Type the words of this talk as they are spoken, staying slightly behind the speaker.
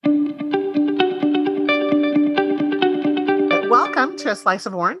Welcome to A Slice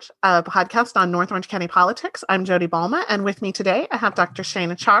of Orange, a podcast on North Orange County politics. I'm Jodi, and with me today I have Dr.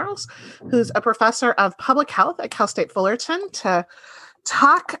 Shana Charles, who's a professor of public health at Cal State Fullerton, to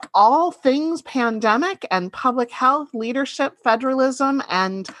talk all things pandemic and public health, leadership, federalism,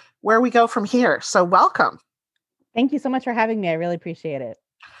 and where we go from here. So welcome. Thank you so much for having me. I really appreciate it.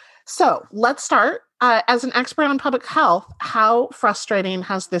 So let's start. As an expert on public health, how frustrating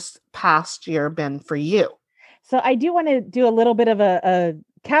has this past year been for you? So I do want to do a little bit of a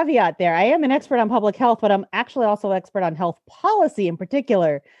caveat there. I am an expert on public health, but I'm actually also an expert on health policy in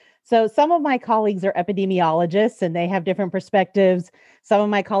particular. So some of my colleagues are epidemiologists and they have different perspectives. Some of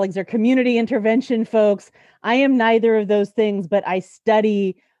my colleagues are community intervention folks. I am neither of those things, but I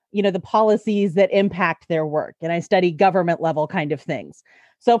study, the policies that impact their work, and I study government level kind of things.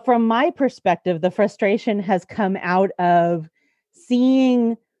 So from my perspective, the frustration has come out of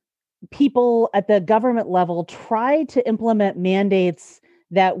seeing people at the government level try to implement mandates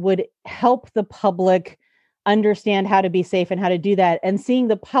that would help the public understand how to be safe and how to do that, and seeing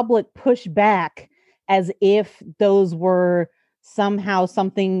the public push back as if those were somehow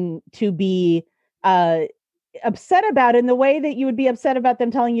something to be upset about in the way that you would be upset about them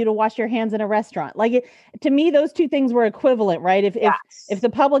telling you to wash your hands in a restaurant. To me, those two things were equivalent, right? If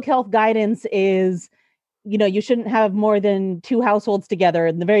the public health guidance is, you shouldn't have more than 2 households together.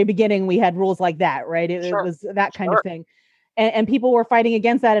 In the very beginning, we had rules like that, right? It was that kind of thing. And people were fighting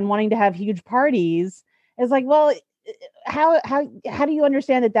against that and wanting to have huge parties. It's like, well, how do you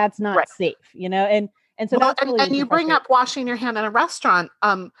understand that that's not safe, And so that's really and you bring up washing your hand in a restaurant.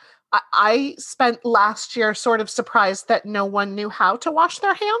 I spent last year sort of surprised that no one knew how to wash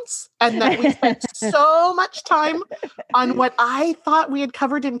their hands, and that we spent so much time on what I thought we had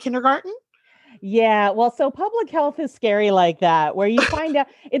covered in kindergarten. Yeah, well, so public health is scary like that, where you find out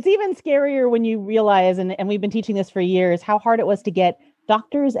it's even scarier when you realize, and we've been teaching this for years, how hard it was to get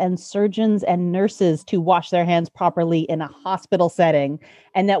doctors and surgeons and nurses to wash their hands properly in a hospital setting.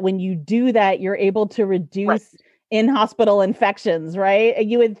 And that when you do that, you're able to reduce in-hospital infections, right?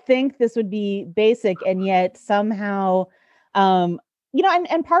 You would think this would be basic, and yet somehow, and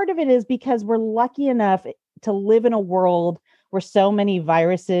part of it is because we're lucky enough to live in a world where so many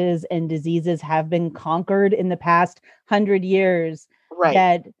viruses and diseases have been conquered in the past 100 years,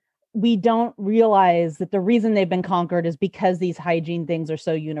 that we don't realize that the reason they've been conquered is because these hygiene things are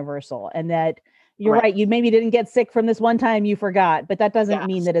so universal, and that you're right. You maybe didn't get sick from this one time you forgot, but that doesn't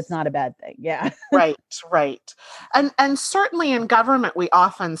mean that it's not a bad thing. Yeah. Right. And certainly in government, we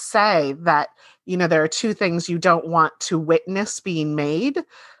often say that, there are 2 things you don't want to witness being made.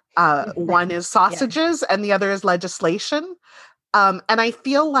 One is sausages and the other is legislation. And I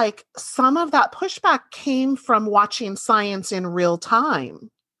feel like some of that pushback came from watching science in real time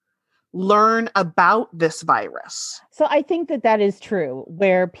learn about this virus. So I think that is true,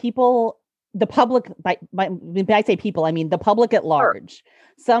 where people, the public, when I say people, I mean the public at large,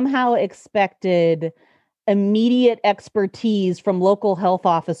 somehow expected immediate expertise from local health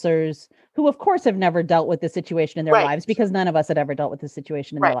officers who, of course, have never dealt with this situation in their lives, because none of us had ever dealt with this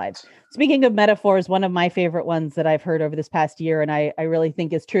situation in their lives. Speaking of metaphors, one of my favorite ones that I've heard over this past year, and I really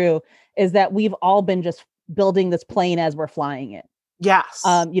think is true, is that we've all been just building this plane as we're flying it. Yes.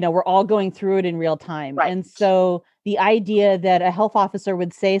 We're all going through it in real time. And so the idea that a health officer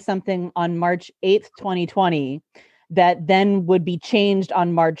would say something on March 8th, 2020, that then would be changed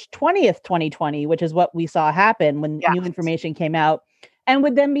on March 20th, 2020, which is what we saw happen when new information came out, and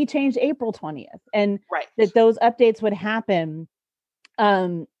would then be changed April 20th. And that those updates would happen.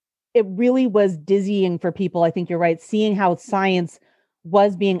 It really was dizzying for people. I think you're right, seeing how science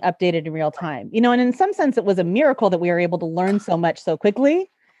was being updated in real time. And in some sense, it was a miracle that we were able to learn so much so quickly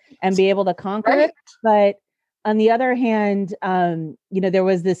and be able to conquer it. But on the other hand, there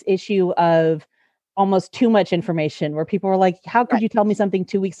was this issue of almost too much information, where people were like, how could you tell me something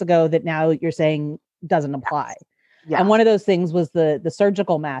 2 weeks ago that now you're saying doesn't apply? And one of those things was the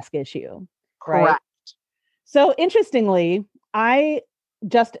surgical mask issue. Correct. So interestingly, I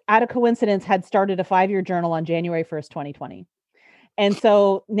just out of coincidence had started a 5-year journal on January 1st, 2020. And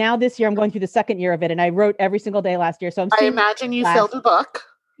so now this year I'm going through the 2nd year of it, and I wrote every single day last year. So I imagine you filled a book.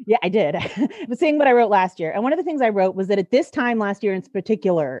 Yeah, I did. But seeing what I wrote last year. And one of the things I wrote was that at this time last year in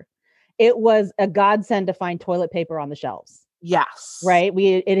particular, it was a godsend to find toilet paper on the shelves. Yes. Right.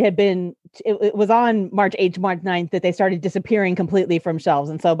 It was on March 8th, March 9th that they started disappearing completely from shelves.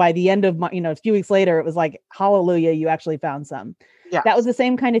 And so by the end of, a few weeks later, it was like, hallelujah, you actually found some. Yes. That was the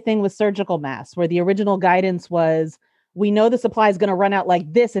same kind of thing with surgical masks, where the original guidance was, we know the supply is going to run out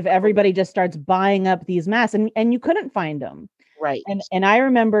like this if everybody just starts buying up these masks, and you couldn't find them. Right. And I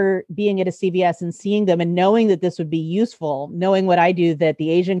remember being at a CVS and seeing them and knowing that this would be useful, knowing what I do, that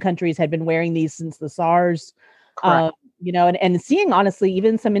the Asian countries had been wearing these since the SARS, Correct. And seeing, honestly,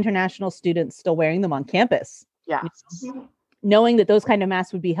 even some international students still wearing them on campus. Yes. Knowing that those kind of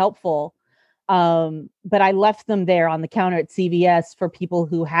masks would be helpful. But I left them there on the counter at CVS for people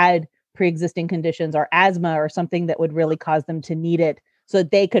who had pre-existing conditions or asthma or something that would really cause them to need it so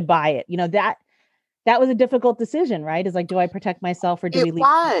that they could buy it. That was a difficult decision, right? Is like, do I protect myself or do we leave?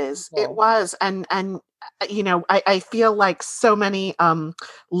 It was. And I feel like so many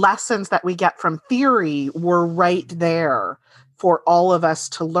lessons that we get from theory were right there for all of us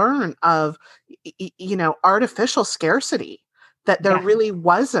to learn of, artificial scarcity, that there really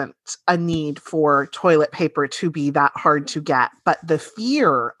wasn't a need for toilet paper to be that hard to get, but the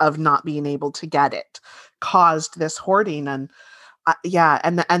fear of not being able to get it caused this hoarding. And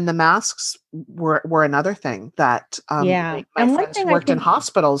and the masks were another thing that my friends who worked in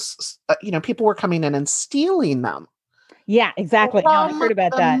hospitals, people were coming in and stealing them. Yeah, exactly. No, I heard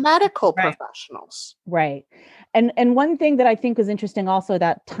about that. Medical professionals. Right. And one thing that I think was interesting also,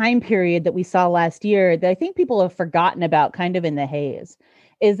 that time period that we saw last year that I think people have forgotten about kind of in the haze,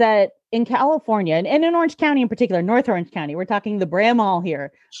 is that in California and in Orange County in particular, North Orange County, we're talking the Bram Mall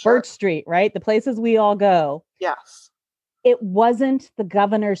here, Birch Street, right? The places we all go. Yes. It wasn't the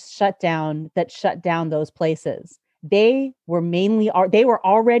governor's shutdown that shut down those places. They were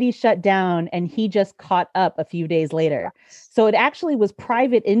already shut down, and he just caught up a few days later. So it actually was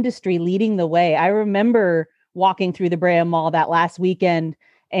private industry leading the way. I remember walking through the Bram Mall that last weekend,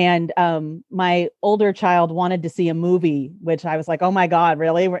 and my older child wanted to see a movie, which I was like, oh my God,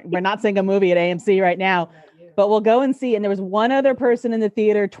 really? We're not seeing a movie at AMC right now. But we'll go and see. And there was one other person in the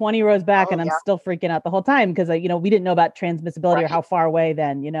theater 20 rows back. And I'm still freaking out the whole time because, we didn't know about transmissibility or how far away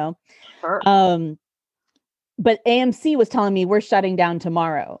then, Sure. But AMC was telling me we're shutting down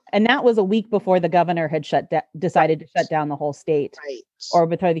tomorrow. And that was a week before the governor had decided to shut down the whole state, or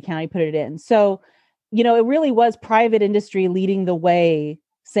before the county put it in. So, it really was private industry leading the way,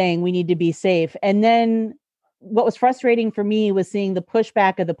 saying we need to be safe. And then what was frustrating for me was seeing the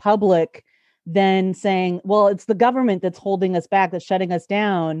pushback of the public then saying, well, it's the government that's holding us back, that's shutting us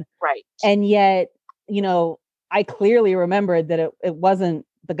down. Right. And yet, I clearly remembered that it wasn't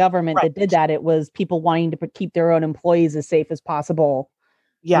the government that did that. It was people wanting to keep their own employees as safe as possible.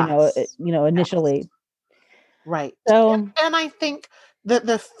 Yes. Initially. Yes. Right. So, and I think that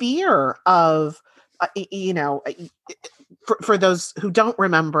the fear of, for those who don't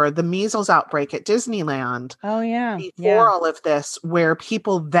remember, the measles outbreak at Disneyland. Oh yeah. Before all of this, where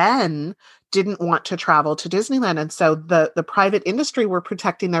people then didn't want to travel to Disneyland. And so the private industry were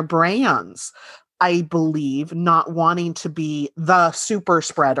protecting their brands, I believe, not wanting to be the super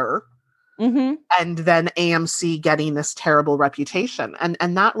spreader. Mm-hmm. And then AMC getting this terrible reputation. And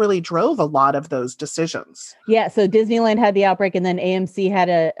that really drove a lot of those decisions. Yeah. So Disneyland had the outbreak, and then AMC had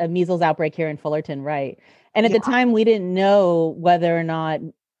a measles outbreak here in Fullerton. Right. And at the time, we didn't know whether or not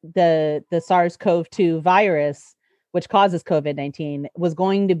the SARS-CoV-2 virus, which causes COVID-19, was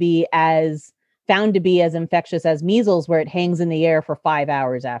going to be found to be as infectious as measles, where it hangs in the air for 5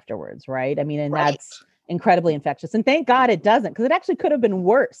 hours afterwards. Right. I mean, and that's incredibly infectious. And thank God it doesn't, because it actually could have been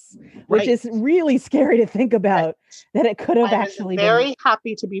worse, which is really scary to think about, that it could have actually been. I was very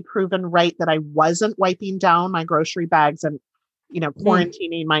happy to be proven right, that I wasn't wiping down my grocery bags and,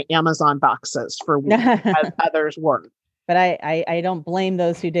 quarantining my Amazon boxes for weeks as others were. But I don't blame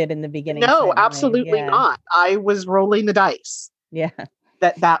those who did in the beginning. No, absolutely not. I was rolling the dice. Yeah.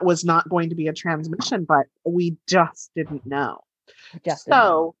 That was not going to be a transmission, but we just didn't know.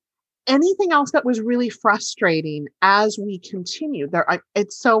 Anything else that was really frustrating as we continued?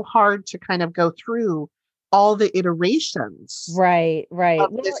 It's so hard to kind of go through all the iterations. Right.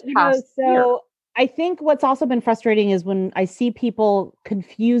 So I think what's also been frustrating is when I see people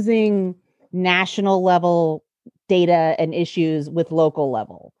confusing national level data and issues with local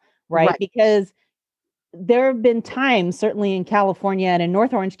level, right? Because there have been times, certainly in California and in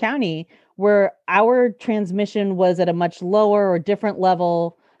North Orange County, where our transmission was at a much lower or different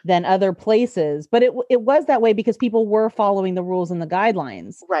level than other places. But it was that way because people were following the rules and the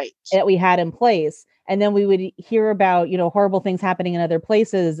guidelines that we had in place. And then we would hear about, horrible things happening in other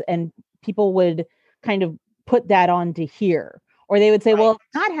places, and people would kind of put that on to here. Or they would say, well,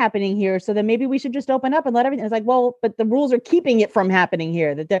 it's not happening here, so then maybe we should just open up and let everything. It's like, well, but the rules are keeping it from happening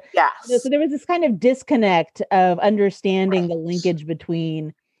here. So there was this kind of disconnect of understanding the linkage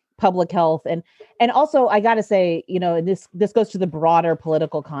between public health and also, I got to say, this goes to the broader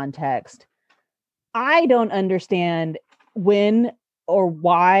political context. I don't understand when or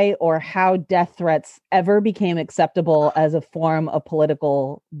why or how death threats ever became acceptable as a form of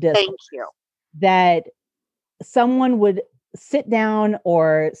political discourse. Thank you. That someone would sit down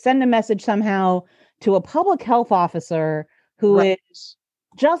or send a message somehow to a public health officer who is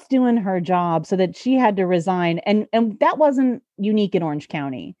just doing her job so that she had to resign. And that wasn't unique in Orange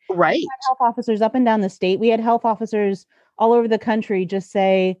County. Right. We had health officers up and down the state. We had health officers all over the country just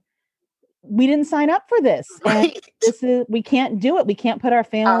say, we didn't sign up for this. Right. And we can't do it. We can't put our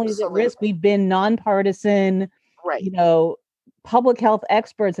families at risk. We've been nonpartisan, public health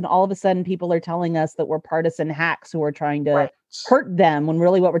experts. And all of a sudden people are telling us that we're partisan hacks who are trying to hurt them when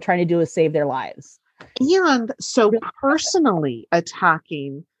really what we're trying to do is save their lives. And so personally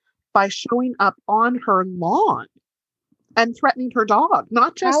attacking by showing up on her lawn and threatening her dog,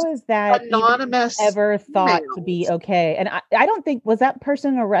 not just how is that anonymous ever thought to be okay? And I don't think, was that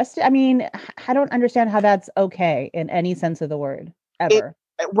person arrested? I mean, I don't understand how that's okay in any sense of the word ever.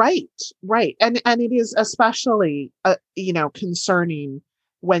 Right. And it is especially, concerning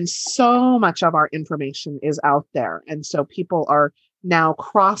when so much of our information is out there. And so people are now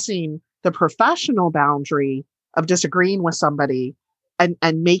crossing the professional boundary of disagreeing with somebody and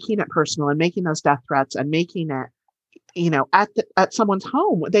making it personal and making those death threats and making it, at someone's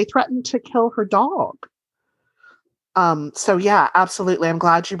home. They threatened to kill her dog. So yeah, absolutely. I'm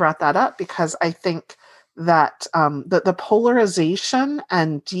glad you brought that up because I think that the polarization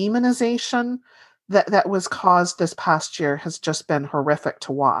and demonization that was caused this past year has just been horrific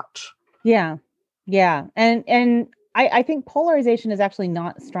to watch. Yeah. And I think polarization is actually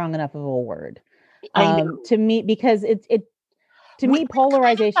not strong enough of a word to me, because to me,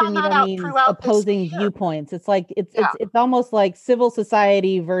 polarization, means opposing viewpoints. It's like, it's almost like civil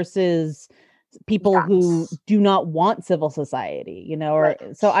society versus people who do not want civil society,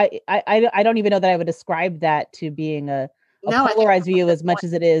 so I don't even know that I would describe that to being a polarized view as much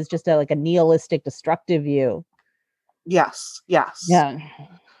as it is just a nihilistic, destructive view. Yes. Yeah.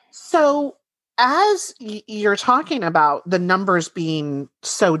 So as you're talking about the numbers being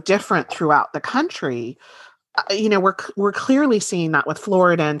so different throughout the country, we're clearly seeing that with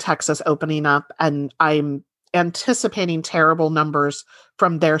Florida and Texas opening up, and I'm anticipating terrible numbers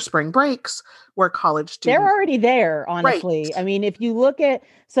from their spring breaks where college students. They're already there, honestly. Right. I mean, if you look at,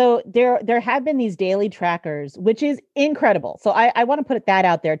 so there have been these daily trackers, which is incredible. So I want to put that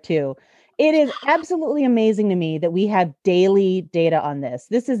out there too. It is absolutely amazing to me that we have daily data on this.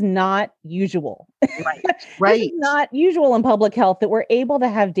 This is not usual. Right. This is not usual in public health that we're able to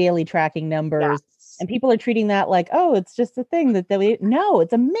have daily tracking numbers. Yes. And people are treating that like, oh, it's just a thing no,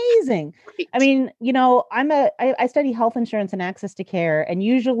 it's amazing. Right. I mean, I study health insurance and access to care, and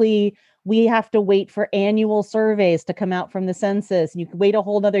usually we have to wait for annual surveys to come out from the census, and you can wait a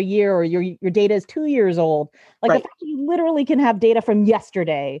whole other year, or your data is 2 years old. Like, the fact that you literally can have data from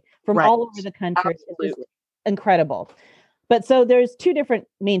yesterday from all over the country is incredible. But so there's two different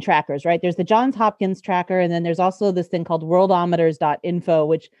main trackers, right? There's the Johns Hopkins tracker, and then there's also this thing called worldometers.info,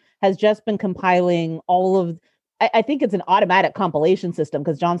 which has just been compiling all of, I think it's an automatic compilation system,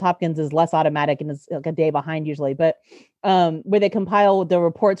 because Johns Hopkins is less automatic and is like a day behind usually, but where they compile the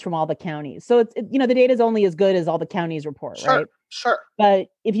reports from all the counties. So it's, the data is only as good as all the counties report, right? Sure. But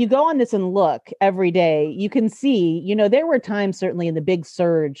if you go on this and look every day, you can see, there were times certainly in the big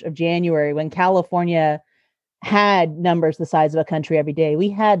surge of January when California had numbers the size of a country every day. We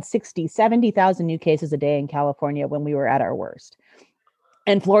had 70,000 new cases a day in California when we were at our worst.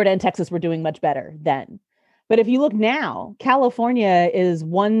 And Florida and Texas were doing much better then. But if you look now, California is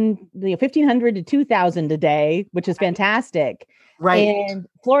 1,500 to 2,000 a day, which is fantastic. Right. And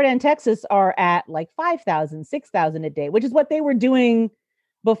Florida and Texas are at like 5,000, 6,000 a day, which is what they were doing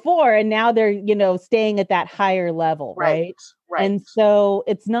before. And now they're, staying at that higher level. Right. And so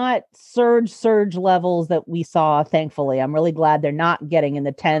it's not surge levels that we saw, thankfully. I'm really glad they're not getting in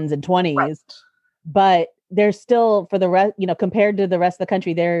the 10s and 20s, but they're still, for the rest, compared to the rest of the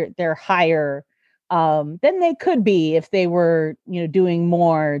country, they're higher than they could be if they were, doing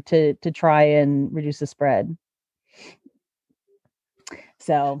more to try and reduce the spread.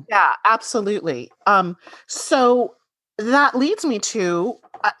 So yeah, absolutely. So that leads me to,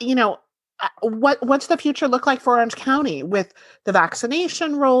 what's the future look like for Orange County with the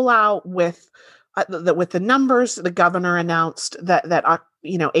vaccination rollout, with the numbers? The governor announced that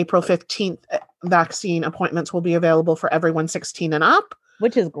April 15th vaccine appointments will be available for everyone 16 and up,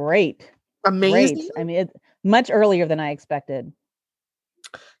 which is great. Amazing. Great. I mean, it's much earlier than I expected.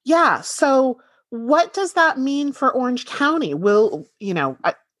 Yeah. So what does that mean for Orange County? Will,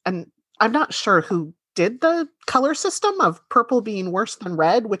 and I'm not sure who did the color system of purple being worse than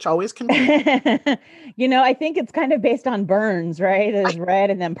red, which always can be. I think it's kind of based on burns, right? There's red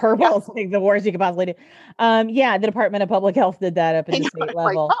and then purple is like the worst you could possibly do. The Department of Public Health did that up at the state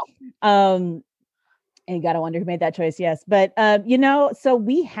level. And you got to wonder who made that choice. Yes. But, so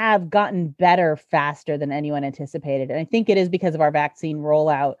we have gotten better faster than anyone anticipated. And I think it is because of our vaccine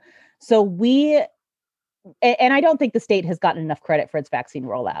rollout. So and I don't think the state has gotten enough credit for its vaccine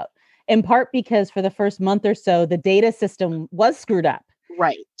rollout, in part because for the first month or so, the data system was screwed up.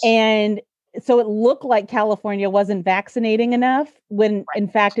 Right. And so it looked like California wasn't vaccinating enough when in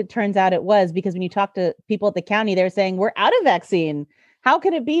fact, it turns out it was, because when you talk to people at the county, they're saying we're out of vaccine. How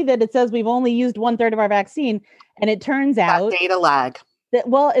can it be that it says we've only used 1/3 of our vaccine? And it turns out data lag. That,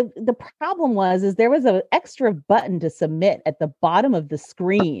 the problem is there was an extra button to submit at the bottom of the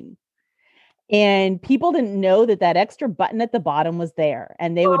screen. And people didn't know that extra button at the bottom was there.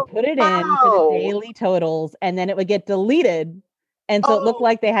 And they would put it in for the daily totals, and then it would get deleted. And so it looked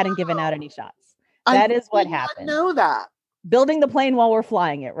like they hadn't given out any shots. That is what happened. I know that. Building the plane while we're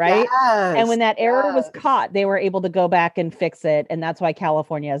flying it, right? Yes, and when that error was caught, they were able to go back and fix it. And that's why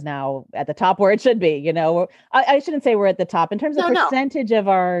California is now at the top where it should be. I shouldn't say we're at the top. In terms of percentage of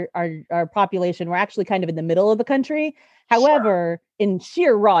our population, we're actually kind of in the middle of the country. However, in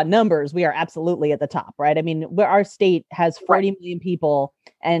sheer raw numbers, we are absolutely at the top, right? I mean, our state has 40 million people,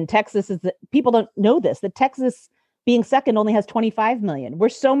 and Texas people don't know this, that Texas being second only has 25 million. We're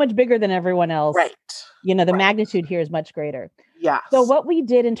so much bigger than everyone else. Right. The magnitude here is much greater. Yeah. So what we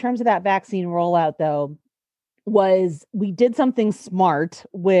did in terms of that vaccine rollout, though, was we did something smart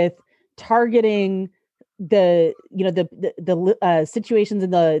with targeting the situations in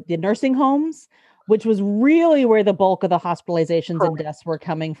the nursing homes, which was really where the bulk of the hospitalizations and deaths were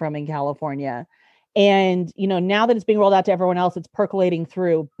coming from in California. And, now that it's being rolled out to everyone else, it's percolating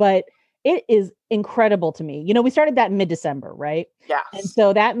through. But it is incredible to me. We started that in mid-December, right? Yes. And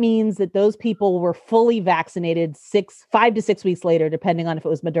so that means that those people were fully vaccinated 5 to 6 weeks later, depending on if it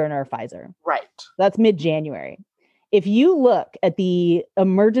was Moderna or Pfizer. Right. That's mid-January. If you look at the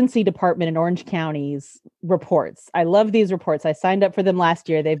emergency department in Orange County's reports, I love these reports. I signed up for them last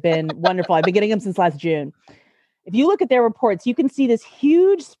year. They've been wonderful. I've been getting them since last June. If you look at their reports, you can see this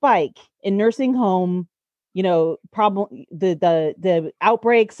huge spike in nursing home, problem, the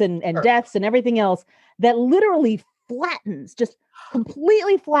outbreaks and deaths and everything else that literally just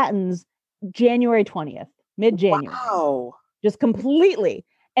completely flattens January 20th, mid-January. Wow. Just completely.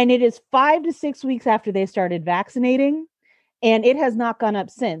 And it is 5 to 6 weeks after they started vaccinating, and it has not gone up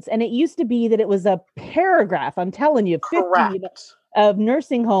since. And it used to be that it was a paragraph, I'm telling you, 50 of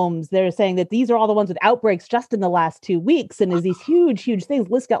nursing homes. They're saying that these are all the ones with outbreaks just in the last 2 weeks. And as these huge, huge things,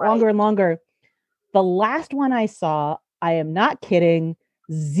 lists got longer and longer. The last one I saw, I am not kidding,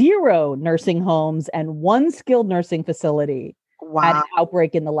 0 nursing homes and 1 skilled nursing facility had an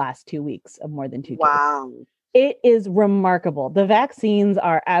outbreak in the last 2 weeks of more than 2 cases. It is remarkable. The vaccines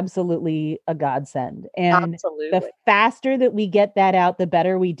are absolutely a godsend. And the faster that we get that out, the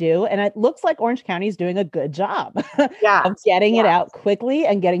better we do. And it looks like Orange County is doing a good job of getting it out quickly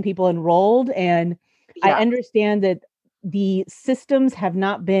and getting people enrolled. And I understand that the systems have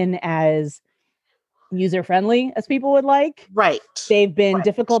not been as user-friendly as people would like. Right. They've been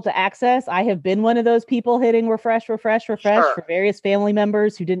difficult to access. I have been one of those people hitting refresh for various family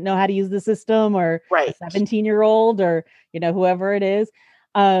members who didn't know how to use the system, or a 17-year-old, or, whoever it is.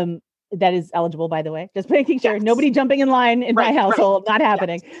 That is eligible, by the way, just making sure nobody jumping in line in my household, not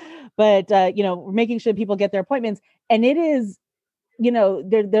happening. But, we're making sure people get their appointments. And it is,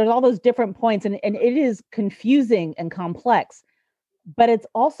 there's all those different points, and it is confusing and complex. But it's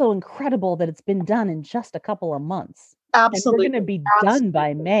also incredible that it's been done in just a couple of months. Absolutely. And we're going to be done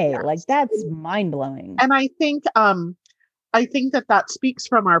by May. Yes. Like, that's mind blowing. And I think that speaks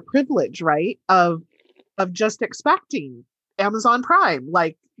from our privilege, right? Of just expecting Amazon Prime,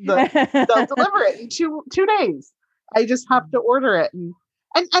 like they'll deliver it in two days. I just have to order it.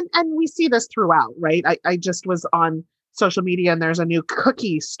 And we see this throughout, right? I just was on social media, and there's a new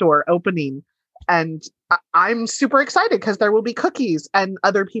cookie store opening. And I'm super excited because there will be cookies, and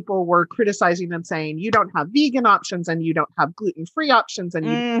other people were criticizing and saying, you don't have vegan options, and you don't have gluten-free options, and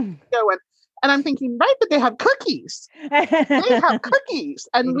you go and I'm thinking, right, but they have cookies. They have cookies,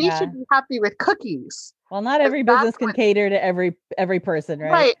 and we should be happy with cookies. Well, not every business can cater to every person,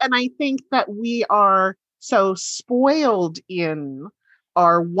 right? Right. And I think that we are so spoiled in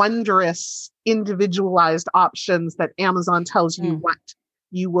our wondrous individualized options that Amazon tells you what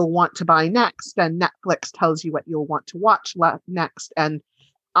you will want to buy next, and Netflix tells you what you'll want to watch next. And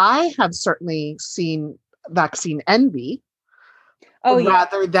I have certainly seen vaccine envy. Oh, yeah.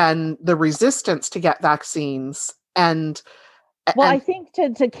 rather than the resistance to get vaccines. Well, I think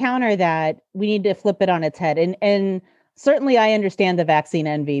to counter that, we need to flip it on its head. And certainly I understand the vaccine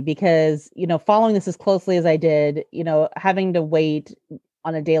envy because, following this as closely as I did, having to wait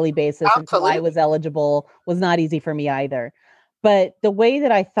on a daily basis until I was eligible was not easy for me either. But the way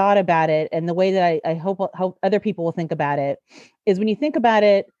that I thought about it and the way that I hope other people will think about it is when you think about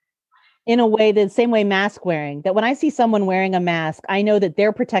it in a way, the same way mask wearing, that when I see someone wearing a mask, I know that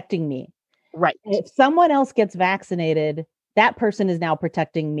they're protecting me. Right. And if someone else gets vaccinated, that person is now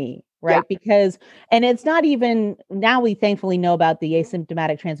protecting me, right? Yeah. And it's not even, now we thankfully know about the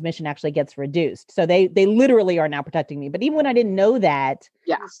asymptomatic transmission actually gets reduced. So they literally are now protecting me. But even when I didn't know that,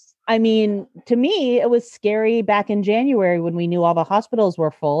 yes. I mean, to me, it was scary back in January when we knew all the hospitals were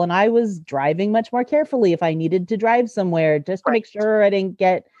full and I was driving much more carefully if I needed to drive somewhere just to make sure I didn't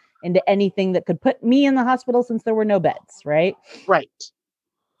get into anything that could put me in the hospital since there were no beds, right? Right.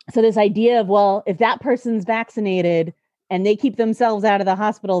 So this idea of, well, if that person's vaccinated and they keep themselves out of the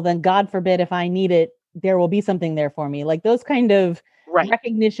hospital, then God forbid if I need it, there will be something there for me. Like those kind of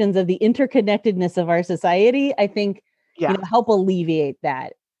recognitions of the interconnectedness of our society, I think, help alleviate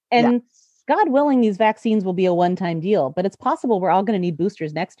that. And God willing, these vaccines will be a one-time deal, but it's possible we're all going to need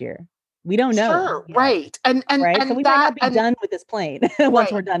boosters next year. We don't know. Sure, right. And so we might not be done with this plane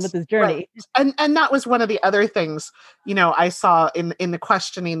once we're done with this journey. Right. And that was one of the other things, I saw in the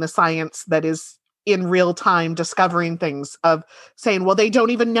questioning the science that is in real time discovering things of saying, well, they don't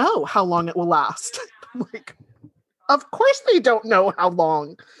even know how long it will last. Like, of course they don't know how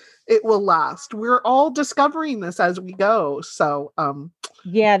long it will last. We're all discovering this as we go. So,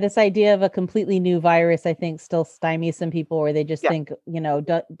 this idea of a completely new virus, I think, still stymies some people where they just think, don't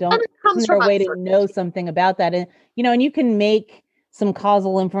isn't there a way to know something about that? And, and you can make some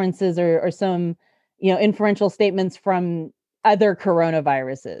causal inferences or some, inferential statements from other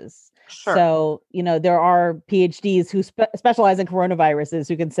coronaviruses. Sure. So, there are PhDs who specialize in coronaviruses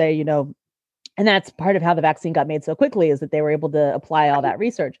who can say, and that's part of how the vaccine got made so quickly is that they were able to apply all that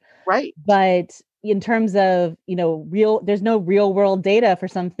research. Right. But in terms of, there's no real world data for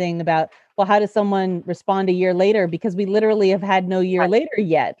something about, well, how does someone respond a year later? Because we literally have had no year later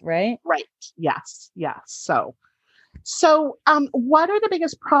yet. Right. Right. Yes. Yes. So what are the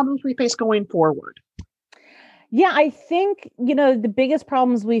biggest problems we face going forward? Yeah, I think, the biggest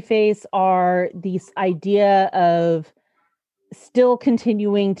problems we face are this idea of still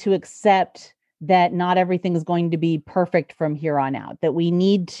continuing to accept that not everything is going to be perfect from here on out, that we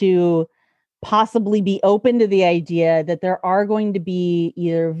need to possibly be open to the idea that there are going to be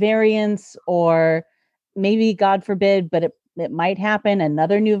either variants or maybe, God forbid, but it might happen,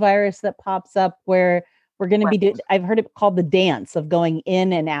 another new virus that pops up where we're going to be, I've heard it called the dance of going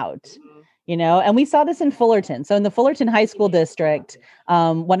in and out. And we saw this in Fullerton. So in the Fullerton High School district,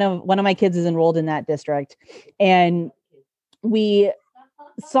 one of my kids is enrolled in that district, and we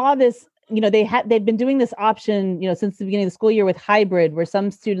saw this. They'd been doing this option, since the beginning of the school year with hybrid, where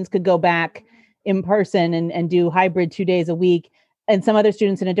some students could go back in person and do hybrid 2 days a week, and some other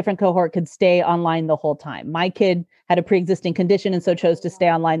students in a different cohort could stay online the whole time. My kid had a pre-existing condition and so chose to stay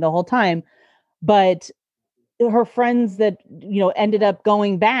online the whole time, but her friends that ended up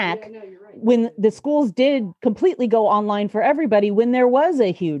going back when the schools did completely go online for everybody, when there was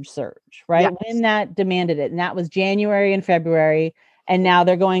a huge surge, right? Yes. When that demanded it. And that was January and February. And now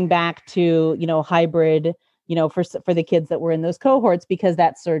they're going back to, hybrid, for the kids that were in those cohorts because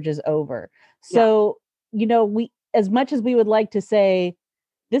that surge is over. So, we, as much as we would like to say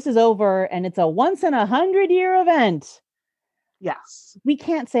this is over and it's a once in 100-year event. Yes. We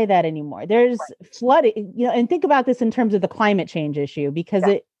can't say that anymore. There's flooding, and think about this in terms of the climate change issue, because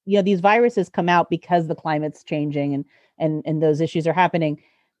these viruses come out because the climate's changing and those issues are happening.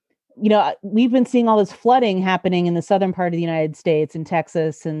 We've been seeing all this flooding happening in the southern part of the United States, in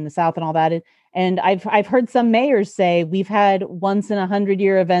Texas and the South and all that. And I've heard some mayors say we've had once in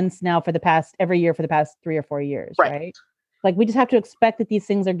 100-year events now every year for the past 3 or 4 years, right? Like we just have to expect that these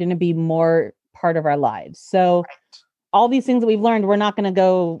things are going to be more part of our lives. So all these things that we've learned, we're not going to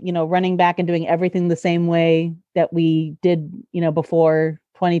go, running back and doing everything the same way that we did, before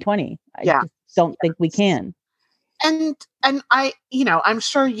 2020. I just don't think we can. And I, I'm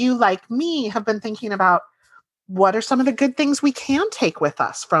sure you, like me, have been thinking about what are some of the good things we can take with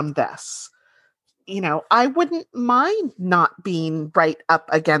us from this. I wouldn't mind not being right up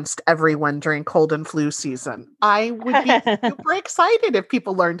against everyone during cold and flu season. I would be super excited if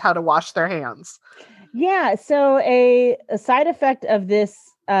people learned how to wash their hands. Yeah. So a side effect of this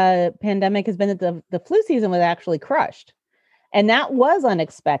pandemic has been that the flu season was actually crushed. And that was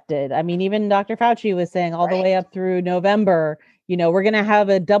unexpected. I mean, even Dr. Fauci was saying all the way up through November, we're going to have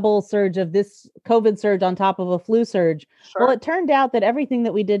a double surge of this COVID surge on top of a flu surge. Sure. Well, it turned out that everything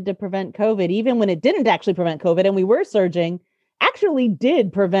that we did to prevent COVID, even when it didn't actually prevent COVID and we were surging, actually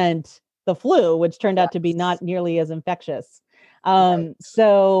did prevent the flu, which turned out to be not nearly as infectious.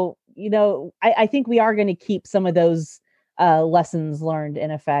 So, I think we are going to keep some of those lessons learned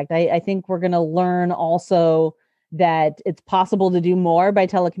in effect. I think we're going to learn also that it's possible to do more by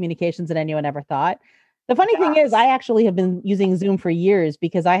telecommunications than anyone ever thought. The funny thing is, I actually have been using Zoom for years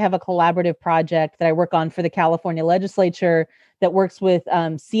because I have a collaborative project that I work on for the California legislature that works with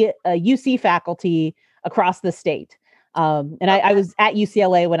UC faculty across the state. And I was at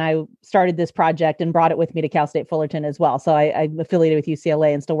UCLA when I started this project and brought it with me to Cal State Fullerton as well. So I'm affiliated with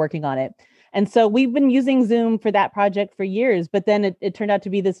UCLA and still working on it. And so we've been using Zoom for that project for years, but then it turned out to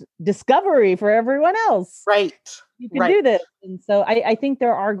be this discovery for everyone else. Right. You can do this. And so I think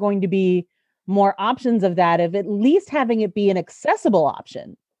there are going to be more options of that, of at least having it be an accessible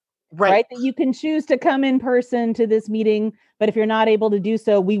option, right? That you can choose to come in person to this meeting, but if you're not able to do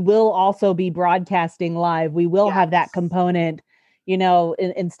so, we will also be broadcasting live. We will have that component,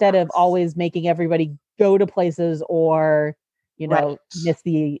 instead of always making everybody go to places or, miss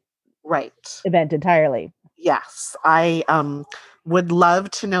the event entirely. Yes. I would love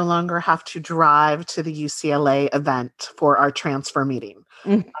to no longer have to drive to the UCLA event for our transfer meeting.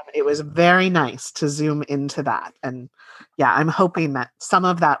 It was very nice to Zoom into that. And I'm hoping that some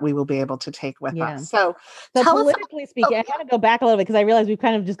of that we will be able to take with us. So politically speaking, I want to go back a little bit because I realize we've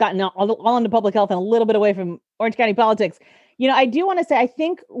kind of just gotten all into public health and a little bit away from Orange County politics. I do want to say, I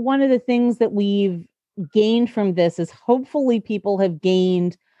think one of the things that we've gained from this is hopefully people have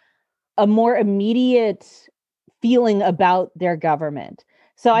gained a more immediate feeling about their government.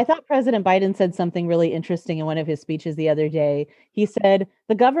 So I thought President Biden said something really interesting in one of his speeches the other day. He said,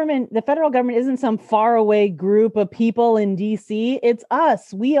 the federal government isn't some faraway group of people in DC. It's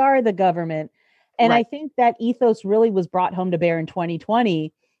us. We are the government. And I think that ethos really was brought home to bear in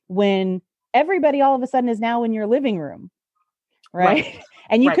 2020 when everybody all of a sudden is now in your living room. Right.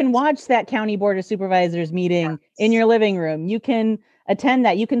 And you can watch that county board of supervisors meeting in your living room. You can attend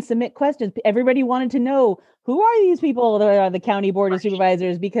that. You can submit questions. Everybody wanted to know, who are these people that are the county board of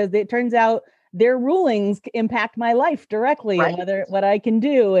supervisors? Because it turns out their rulings impact my life directly and what I can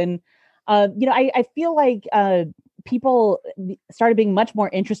do. And, I feel like people started being much more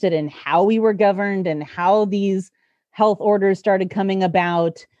interested in how we were governed and how these health orders started coming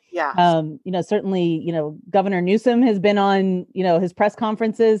about. Certainly, Governor Newsom has been on, his press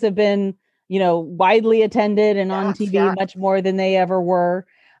conferences have been, widely attended and on TV much more than they ever were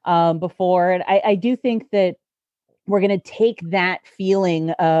before. And I do think that we're going to take that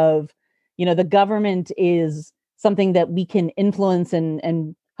feeling of, the government is something that we can influence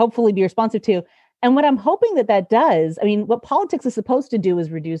and hopefully be responsive to. And what I'm hoping that does, what politics is supposed to do is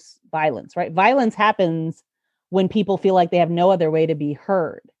reduce violence, right? Violence happens when people feel like they have no other way to be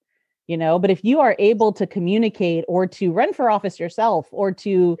heard. But if you are able to communicate or to run for office yourself or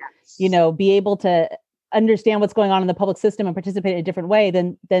to, be able to understand what's going on in the public system and participate in a different way,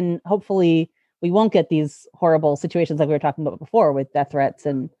 then hopefully we won't get these horrible situations like we were talking about before with death threats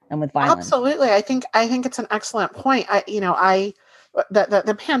and with violence. Absolutely. I think it's an excellent point.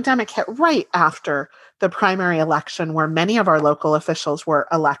 The pandemic hit right after the primary election where many of our local officials were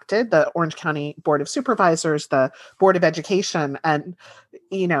elected, the Orange County Board of Supervisors, the Board of Education. And,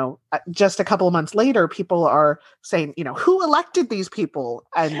 just a couple of months later, people are saying, who elected these people?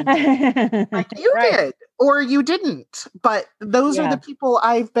 And like, you did or you didn't. But those are the people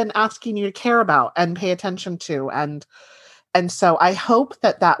I've been asking you to care about and pay attention to. And so I hope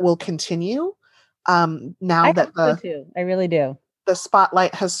that will continue. I really do. The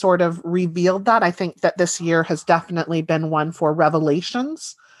spotlight has sort of revealed that. I think that this year has definitely been one for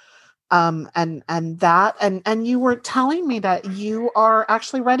revelations. And you were telling me that you are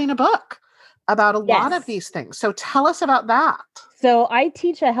actually writing a book about a lot of these things. So tell us about that. So I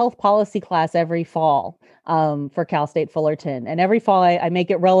teach a health policy class every fall for Cal State Fullerton. And every fall I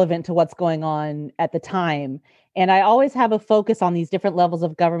make it relevant to what's going on at the time. And I always have a focus on these different levels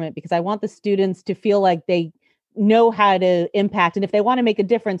of government because I want the students to feel like they know how to impact. And if they want to make a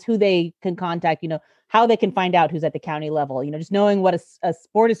difference, who they can contact, how they can find out who's at the county level, just knowing what a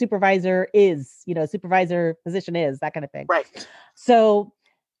board of supervisor is, supervisor position is, that kind of thing. Right. So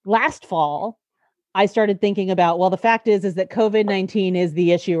last fall, I started thinking about, well, the fact is that COVID-19 is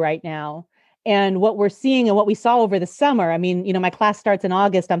the issue right now. And what we're seeing and what we saw over the summer, my class starts in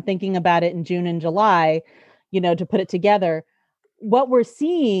August. I'm thinking about it in June and July, to put it together. What we're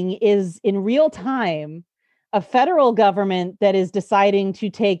seeing is in real time, a federal government that is deciding to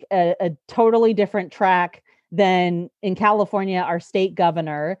take a totally different track then in California, our state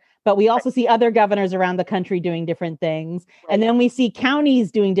governor, but we also see other governors around the country doing different things. Right. And then we see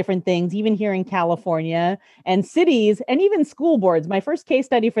counties doing different things, even here in California, and cities, and even school boards. My first case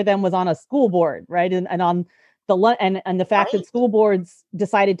study for them was on a school board, right? And on the fact that school boards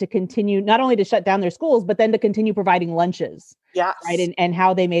decided to continue not only to shut down their schools, but then to continue providing lunches. Yes. Right. And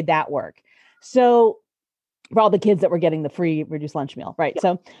how they made that work. So for all the kids that were getting the free reduced lunch meal. Right.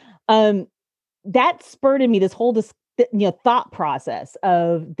 Yeah. So that spurred in me this whole thought process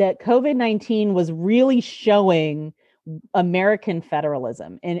of that COVID-19 was really showing American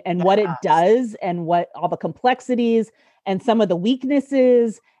federalism and what it does and what all the complexities and some of the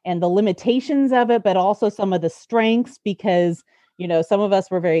weaknesses and the limitations of it, but also some of the strengths, because, some of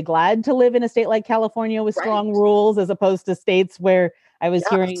us were very glad to live in a state like California with strong rules, as opposed to states where I was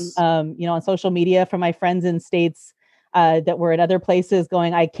hearing, on social media from my friends in states that were in other places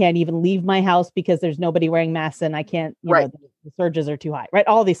going, I can't even leave my house because there's nobody wearing masks and I can't, the surges are too high, right?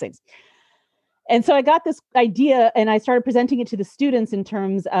 All these things. And so I got this idea and I started presenting it to the students in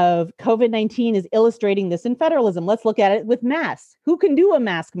terms of COVID-19 is illustrating this in federalism. Let's look at it with masks. Who can do a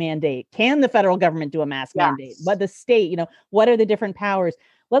mask mandate? Can the federal government do a mask mandate? What the state, what are the different powers?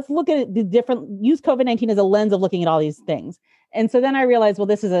 Let's look at it, use COVID-19 as a lens of looking at all these things. And so then I realized, well,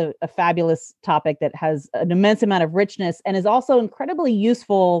 this is a fabulous topic that has an immense amount of richness and is also incredibly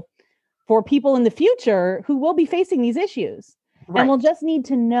useful for people in the future who will be facing these issues. And we'll just need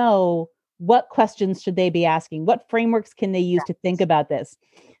to know, what questions should they be asking? What frameworks can they use to think about this?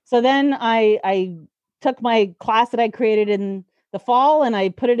 So then I took my class that I created in the fall and I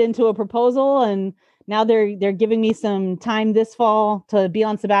put it into a proposal, and now they're giving me some time this fall to be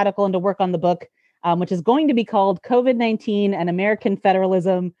on sabbatical and to work on the book, which is going to be called COVID-19 and American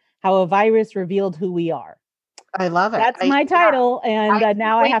Federalism: How a Virus Revealed Who We Are. I love it. That's my title. And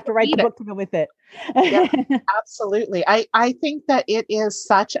now I have to write the book to go with it. Yeah, absolutely. I think that it is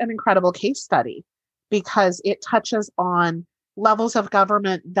such an incredible case study because it touches on levels of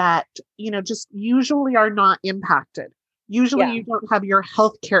government that, just usually are not impacted. Usually you don't have your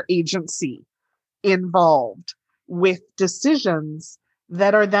healthcare agency involved with decisions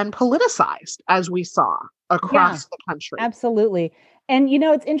that are then politicized, as we saw across the country. Absolutely. And,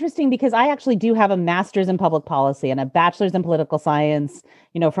 it's interesting because I actually do have a master's in public policy and a bachelor's in political science,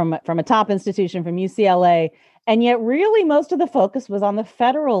 from a top institution, from UCLA. And yet really most of the focus was on the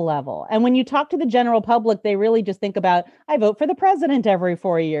federal level. And when you talk to the general public, they really just think about, I vote for the president every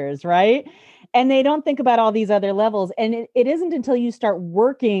 4 years, right? And they don't think about all these other levels. And it isn't until you start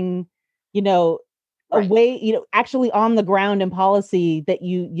working, away, actually on the ground in policy that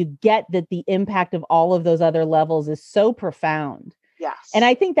you get that the impact of all of those other levels is so profound. Yes. And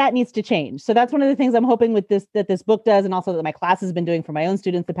I think that needs to change. So that's one of the things I'm hoping with this book does, and also that my class has been doing for my own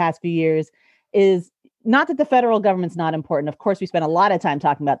students the past few years, is not that the federal government's not important. Of course, we spend a lot of time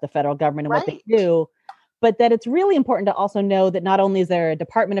talking about the federal government and what they do, but that it's really important to also know that not only is there a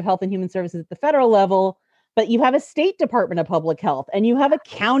Department of Health and Human Services at the federal level, but you have a state Department of Public Health and you have a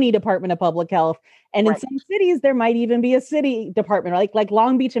county Department of Public Health. And in some cities, there might even be a city department, like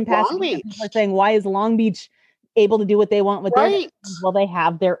Long Beach and Pasadena. People are saying, why is Long Beach able to do what they want with their, well, they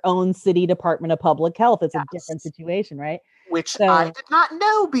have their own city Department of Public Health. It's a different situation, right? Which I did not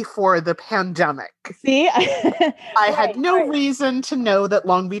know before the pandemic. See, I had no reason to know that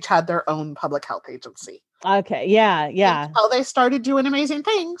Long Beach had their own public health agency. Okay. Yeah. Until they started doing amazing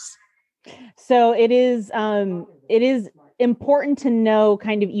things. So it is important to know,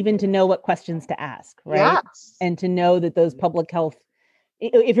 kind of even to know what questions to ask, right? Yes. And to know that those public health,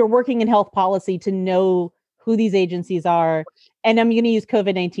 if you're working in health policy, to know who these agencies are. And I'm going to use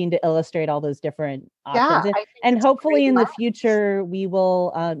COVID-19 to illustrate all those different options. And hopefully in the future, we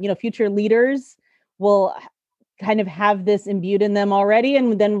will, future leaders will kind of have this imbued in them already.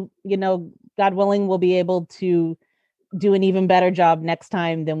 And then, God willing, we'll be able to do an even better job next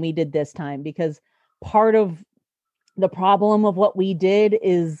time than we did this time. Because part of the problem of what we did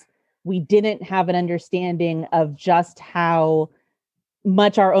is we didn't have an understanding of just how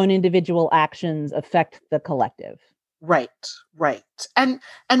much our own individual actions affect the collective. Right. And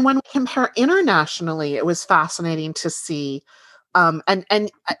when we compare internationally, it was fascinating to see,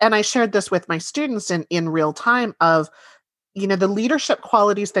 and I shared this with my students in real time of, the leadership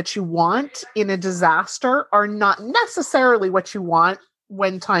qualities that you want in a disaster are not necessarily what you want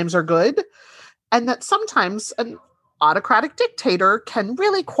when times are good. And that sometimes an autocratic dictator can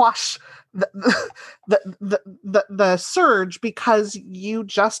really quash the surge because you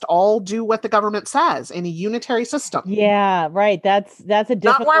just all do what the government says in a unitary system. Yeah, right. That's a difficult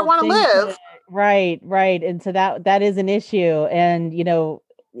not where I want to live. Right. And so that is an issue. And,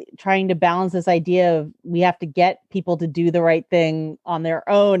 trying to balance this idea of we have to get people to do the right thing on their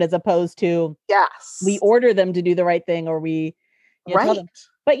own, as opposed to we order them to do the right thing, or we tell them.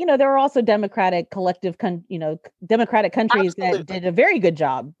 But there are also democratic countries that did a very good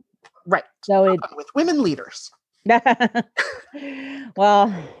job. Right. So with women leaders.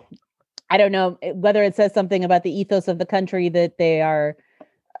 Well, I don't know whether it says something about the ethos of the country that they are,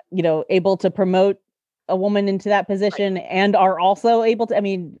 able to promote a woman into that position and are also able to. I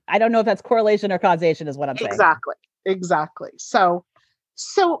mean, I don't know if that's correlation or causation, is what I'm saying. Exactly. So,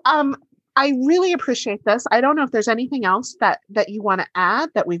 I really appreciate this. I don't know if there's anything else that you want to add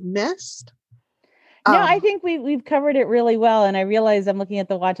that we've missed. No, I think we've covered it really well, and I realize I'm looking at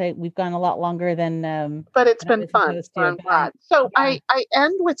the watch. We've gone a lot longer than. But it's been fun. So I'm glad. I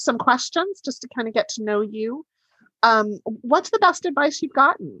end with some questions just to kind of get to know you. What's the best advice you've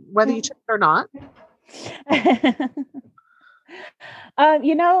gotten, whether you took it or not?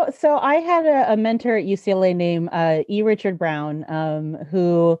 So I had a mentor at UCLA named E. Richard Brown,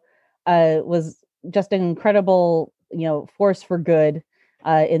 who was just an incredible, force for good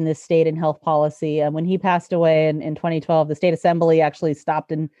in this state and health policy. And when he passed away in 2012, the state assembly actually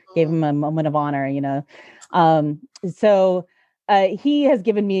stopped and gave him a moment of honor. So he had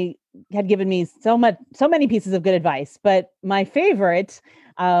given me so many pieces of good advice. But my favorite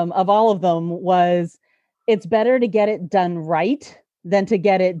of all of them was, it's better to get it done right than to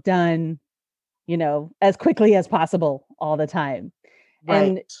get it done, as quickly as possible all the time. Right.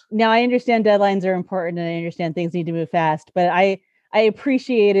 And now I understand deadlines are important, and I understand things need to move fast, but I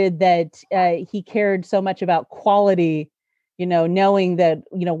appreciated that he cared so much about quality, knowing that,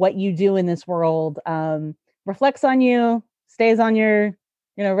 what you do in this world reflects on you, stays on your,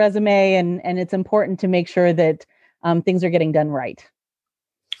 resume, and it's important to make sure that things are getting done right.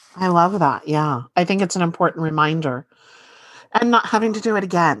 I love that. Yeah. I think it's an important reminder, and not having to do it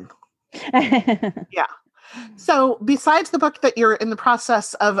again. Yeah. So besides the book that you're in the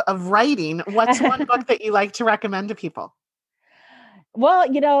process of writing, what's one book that you like to recommend to people? Well,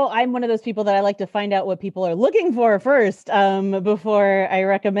 I'm one of those people that I like to find out what people are looking for first, before I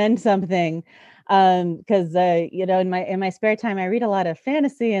recommend something. Because in my spare time, I read a lot of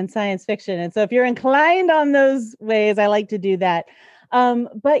fantasy and science fiction. And so if you're inclined on those ways, I like to do that.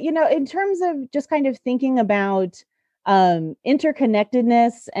 But, in terms of just kind of thinking about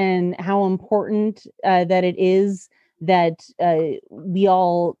interconnectedness and how important that it is that we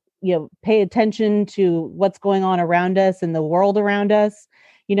all, pay attention to what's going on around us and the world around us.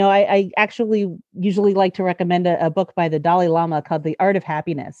 I actually usually like to recommend a book by the Dalai Lama called The Art of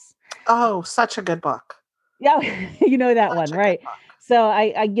Happiness. Oh, such a good book. Yeah, that one, right? So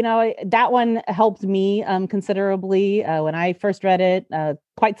that one helped me considerably when I first read it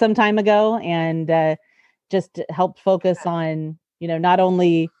quite some time ago, and just helped focus on, not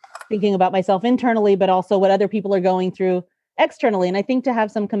only thinking about myself internally, but also what other people are going through externally. And I think to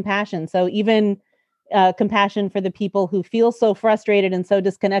have some compassion. So even compassion for the people who feel so frustrated and so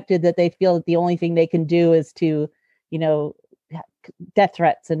disconnected that they feel that the only thing they can do is to, death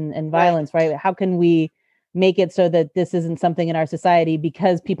threats and violence, right? How can we make it so that this isn't something in our society,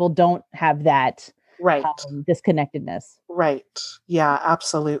 because people don't have that disconnectedness? Right. Yeah,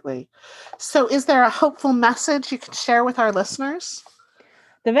 absolutely. So is there a hopeful message you can share with our listeners?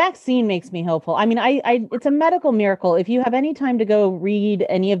 The vaccine makes me hopeful. I mean, it's a medical miracle. If you have any time to go read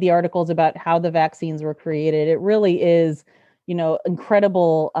any of the articles about how the vaccines were created, it really is,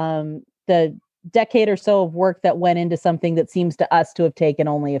 incredible. The decade or so of work that went into something that seems to us to have taken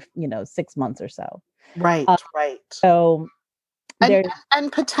only 6 months or so. Right. So,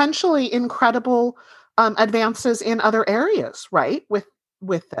 and potentially incredible advances in other areas, right?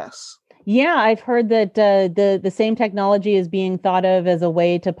 With this. Yeah, I've heard that the same technology is being thought of as a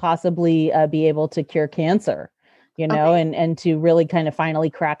way to possibly be able to cure cancer, and to really kind of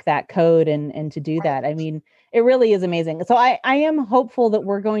finally crack that code and to do that. I mean, it really is amazing. So I am hopeful that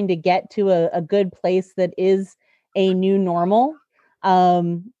we're going to get to a good place that is a new normal.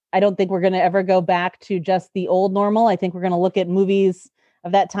 I don't think we're going to ever go back to just the old normal. I think we're going to look at movies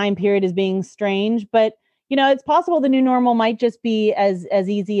of that time period as being strange, but it's possible the new normal might just be as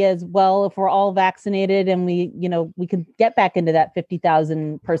easy as, well, if we're all vaccinated and we could get back into that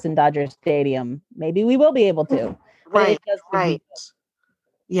 50,000 person Dodger Stadium, maybe we will be able to. Right.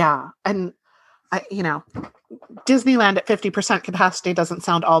 Yeah. And Disneyland at 50% capacity doesn't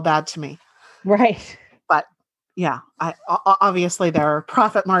sound all bad to me. Right. But yeah, obviously there are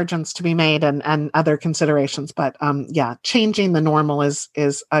profit margins to be made and other considerations, but changing the normal is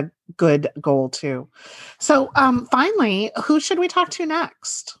a good goal too. So finally, who should we talk to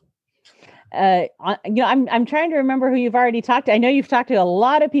next? I'm trying to remember who you've already talked to. I know you've talked to a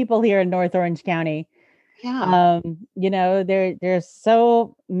lot of people here in North Orange County. Yeah. There's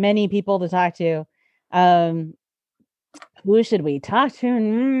so many people to talk to. Who should we talk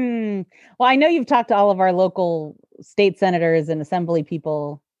to? Well, I know you've talked to all of our local state senators and assembly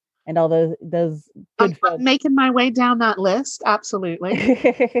people and all those good folks. I'm making my way down that list. Absolutely.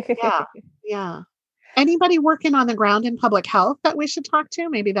 Yeah. Yeah. Anybody working on the ground in public health that we should talk to,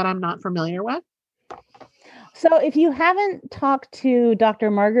 maybe that I'm not familiar with? So if you haven't talked to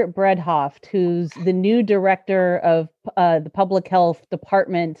Dr. Margaret Bredhoft, who's the new director of the public health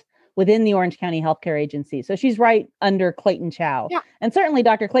department within the Orange County Healthcare Agency. So she's right under Clayton Chow. Yeah. And certainly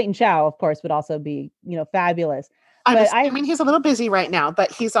Dr. Clayton Chow, of course, would also be, fabulous. I mean, he's a little busy right now,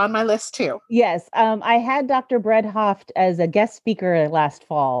 but he's on my list too. Yes. I had Dr. Bredhoft as a guest speaker last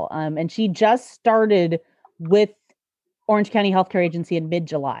fall, and she just started with Orange County Healthcare Agency in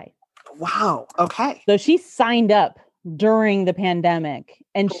mid-July. Wow. Okay. So she signed up during the pandemic,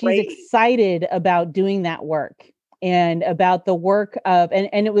 and Great. She's excited about doing that work and about the work of,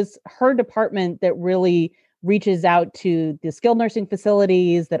 and it was her department that really reaches out to the skilled nursing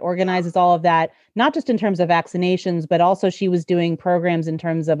facilities, that organizes all of that, not just in terms of vaccinations, but also she was doing programs in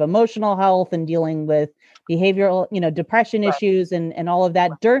terms of emotional health and dealing with behavioral, depression issues and all of that.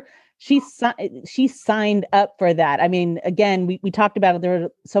 She signed up for that. I mean, again, we talked about it. There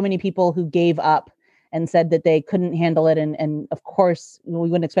were so many people who gave up and said that they couldn't handle it. And of course, we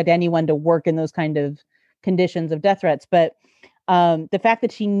wouldn't expect anyone to work in those kind of conditions of death threats. But the fact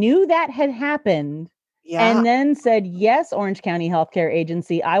that she knew that had happened and then said, yes, Orange County Healthcare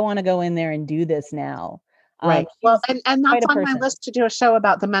Agency, I want to go in there and do this now. Right. Well, and that's on my list to do a show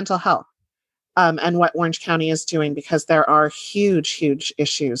about the mental health and what Orange County is doing, because there are huge, huge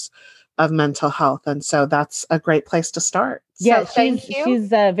issues of mental health. And so that's a great place to start. Yeah, so she's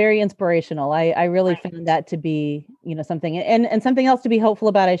very inspirational. I really found that to be, something. And something else to be hopeful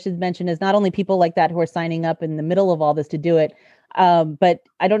about, I should mention, is not only people like that who are signing up in the middle of all this to do it, but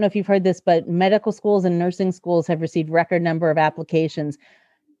I don't know if you've heard this, but medical schools and nursing schools have received record number of applications.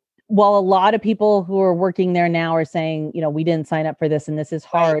 While a lot of people who are working there now are saying, we didn't sign up for this and this is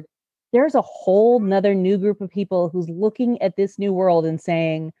hard, right. There's a whole nother new group of people who's looking at this new world and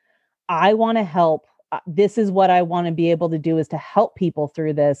saying, I want to help. This is what I want to be able to do, is to help people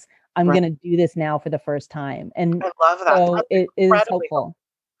through this. I'm going to do this now for the first time. And I love that. So it is hopeful.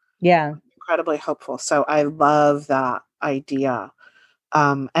 Yeah. Incredibly hopeful. So I love that idea.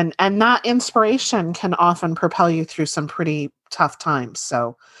 And that inspiration can often propel you through some pretty tough times.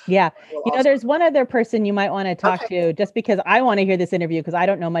 So yeah, there's one other person you might want to talk to, just because I want to hear this interview, because I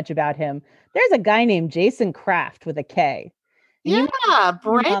don't know much about him. There's a guy named Jason Kraft with a K. Yeah,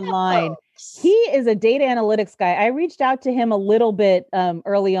 online. He is a data analytics guy. I reached out to him a little bit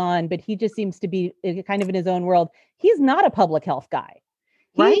early on, but he just seems to be kind of in his own world. He's not a public health guy.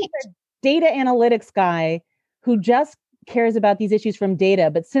 He's a data analytics guy who just cares about these issues from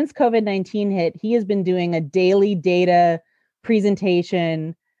data. But since COVID-19 hit, he has been doing a daily data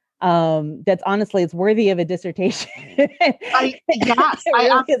presentation that's honestly, it's worthy of a dissertation.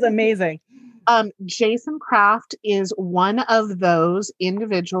 It is amazing. Jason Kraft is one of those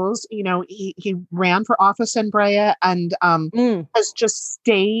individuals, he ran for office in Brea and has just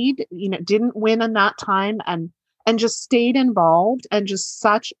stayed, didn't win in that time and just stayed involved, and just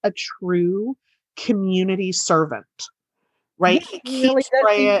such a true community servant, right? Yeah, he really does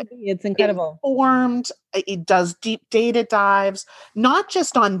Brea, it's incredible. Informed. He does deep data dives, not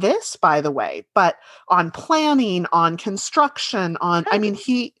just on this, by the way, but on planning, on construction, and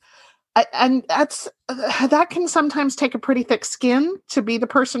that can sometimes take a pretty thick skin to be the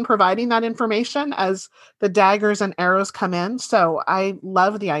person providing that information as the daggers and arrows come in. So I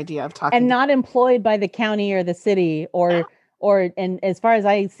love the idea of talking. And not employed by the county or the city and as far as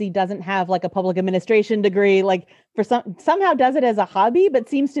I see, doesn't have like a public administration degree, like somehow does it as a hobby, but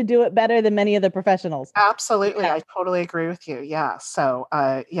seems to do it better than many of the professionals. Absolutely. Yeah. I totally agree with you. Yeah. So,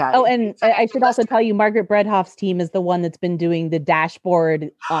 yeah. Oh, and I should also tell you, Margaret Bredhoft's team is the one that's been doing the dashboard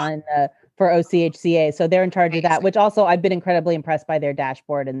on, for OCHCA. So they're in charge of that, which also I've been incredibly impressed by their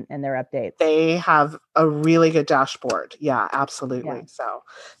dashboard and their updates. They have a really good dashboard. Yeah, absolutely. Yeah. So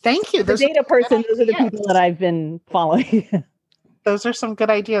thank you. The data person, those are the people that I've been following. Those are some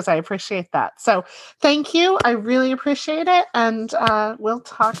good ideas. I appreciate that. So thank you. I really appreciate it. And we'll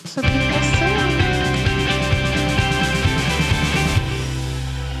talk to people soon.